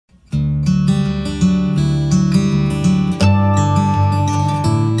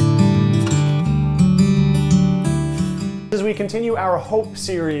we continue our hope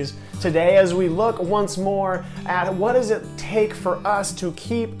series today, as we look once more at what does it take for us to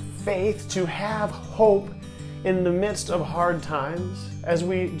keep faith, to have hope in the midst of hard times. As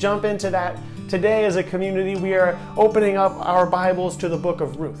we jump into that today as a community, we are opening up our Bibles to the book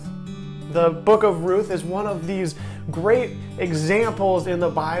of Ruth. The book of Ruth is one of these great examples in the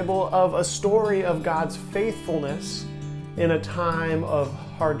Bible of a story of God's faithfulness in a time of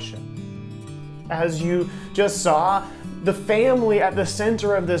hardship. As you just saw, the family at the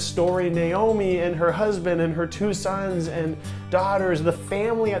center of this story, Naomi and her husband and her two sons and daughters, the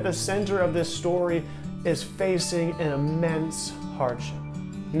family at the center of this story is facing an immense hardship.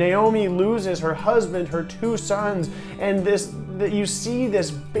 Naomi loses her husband, her two sons, and you see this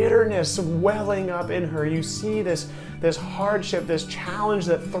bitterness welling up in her. You see this hardship, this challenge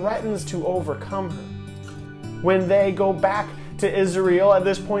that threatens to overcome her. When they go back to Israel, at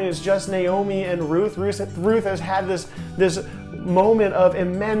this point it's just Naomi and Ruth. Ruth has had this moment of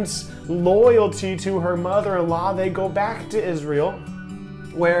immense loyalty to her mother-in-law. They go back to Israel,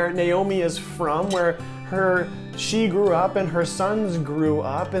 where Naomi is from, where she grew up and her sons grew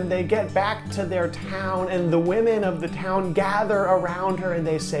up, and they get back to their town, and the women of the town gather around her and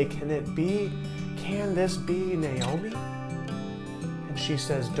they say, can this be Naomi? And she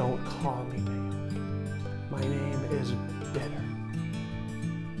says, don't call me Naomi. My name is Bitter.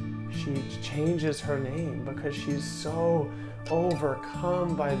 She changes her name because she's so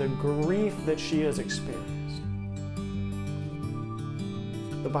overcome by the grief that she has experienced.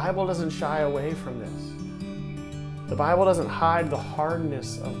 The Bible doesn't shy away from this. The Bible doesn't hide the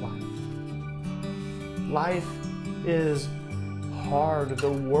hardness of life. Life is hard.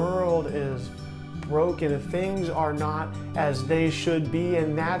 The world is broken. Things are not as they should be,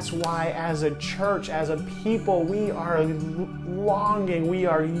 and that's why as a church, as a people, we are longing, we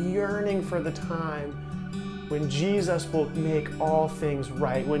are yearning for the time when Jesus will make all things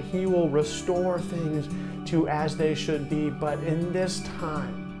right, when He will restore things to as they should be. But in this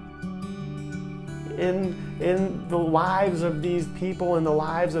time, in the lives of these people, in the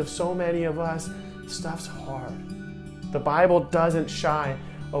lives of so many of us, stuff's hard. The Bible doesn't shy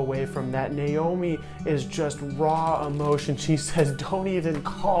away from that. Naomi is just raw emotion. She says, don't even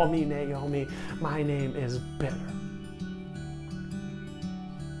call me Naomi. My name is Bitter.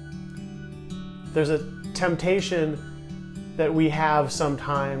 There's a temptation that we have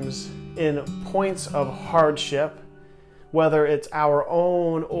sometimes in points of hardship, whether it's our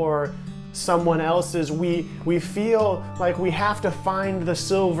own or someone else's. We feel like we have to find the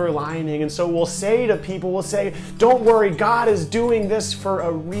silver lining, and so we'll say to people, we'll say, don't worry, God is doing this for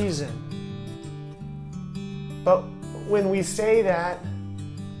a reason. But when we say that,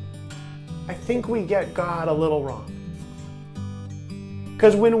 I think we get God a little wrong.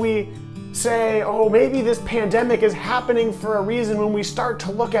 Because when we say, oh, maybe this pandemic is happening for a reason, when we start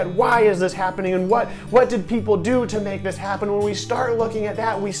to look at why is this happening and what did people do to make this happen, when we start looking at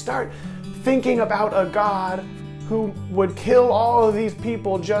that, we start thinking about a God who would kill all of these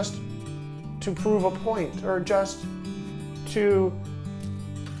people just to prove a point, or just to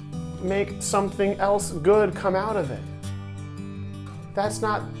make something else good come out of it. That's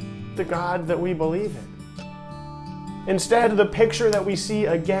not the God that we believe in. Instead, the picture that we see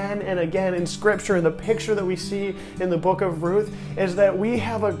again and again in Scripture, and the picture that we see in the book of Ruth, is that we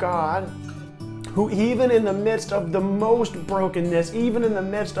have a God who, even in the midst of the most brokenness, even in the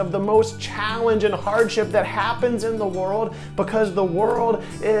midst of the most challenge and hardship that happens in the world, because the world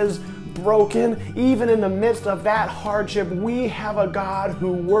is broken, even in the midst of that hardship, we have a God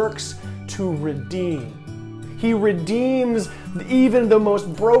who works to redeem. He redeems even the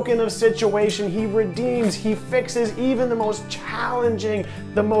most broken of situation. He redeems, He fixes even the most challenging,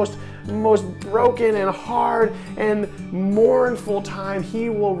 the most broken and hard and mournful time. He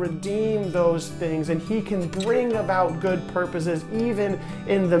will redeem those things, and He can bring about good purposes even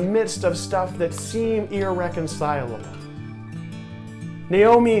in the midst of stuff that seem irreconcilable.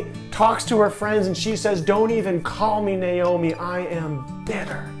 Naomi talks to her friends and she says, don't even call me Naomi, I am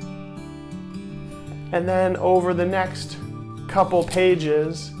bitter. And then over the next couple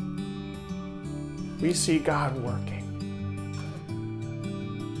pages, we see God working.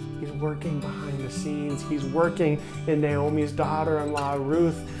 He's working behind the scenes. He's working in Naomi's daughter-in-law,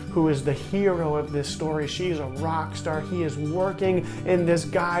 Ruth, who is the hero of this story. She's a rock star. He is working in this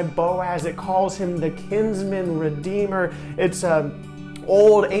guy, Boaz. It calls him the kinsman redeemer. It's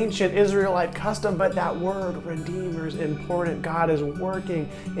old ancient Israelite custom, but that word redeemer is important. God is working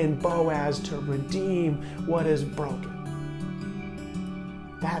in Boaz to redeem what is broken.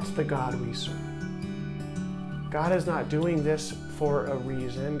 That's the God we serve. God is not doing this for a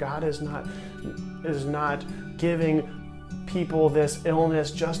reason. God is not giving people this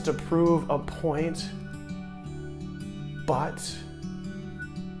illness just to prove a point, but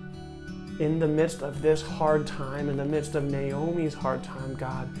in the midst of this hard time, in the midst of Naomi's hard time,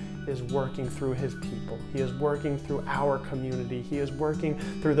 God is working through his people. He is working through our community. He is working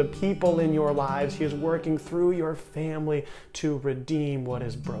through the people in your lives. He is working through your family to redeem what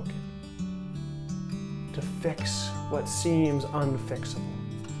is broken, to fix what seems unfixable,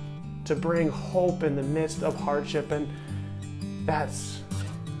 to bring hope in the midst of hardship. And that's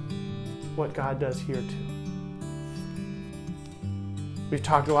what God does here too. We've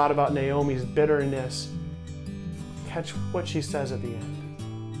talked a lot about Naomi's bitterness. Catch what she says at the end.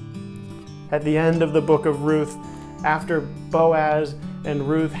 At the end of the book of Ruth, after Boaz and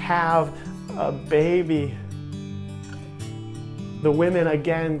Ruth have a baby, the women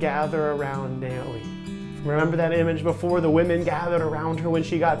again gather around Naomi. Remember that image before? The women gathered around her when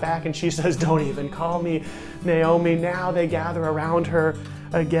she got back, and she says, "Don't even call me Naomi." Now they gather around her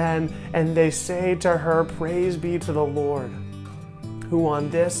again, and they say to her, "Praise be to the Lord, who on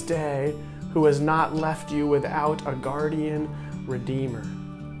this day, who has not left you without a guardian redeemer.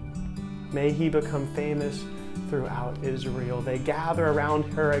 May he become famous throughout Israel." They gather around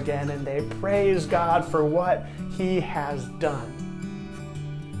her again and they praise God for what he has done.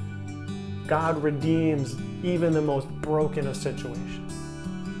 God redeems even the most broken of situations.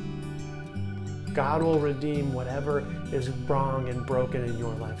 God will redeem whatever is wrong and broken in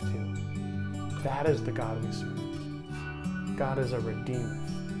your life too. That is the God we serve. God is a redeemer.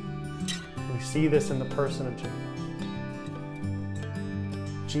 We see this in the person of Jesus.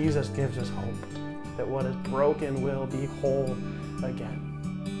 Jesus gives us hope that what is broken will be whole again.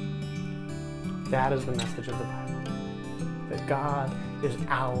 That is the message of the Bible, that God is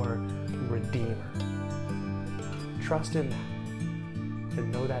our Redeemer. Trust in that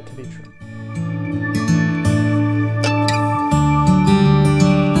and know that to be true.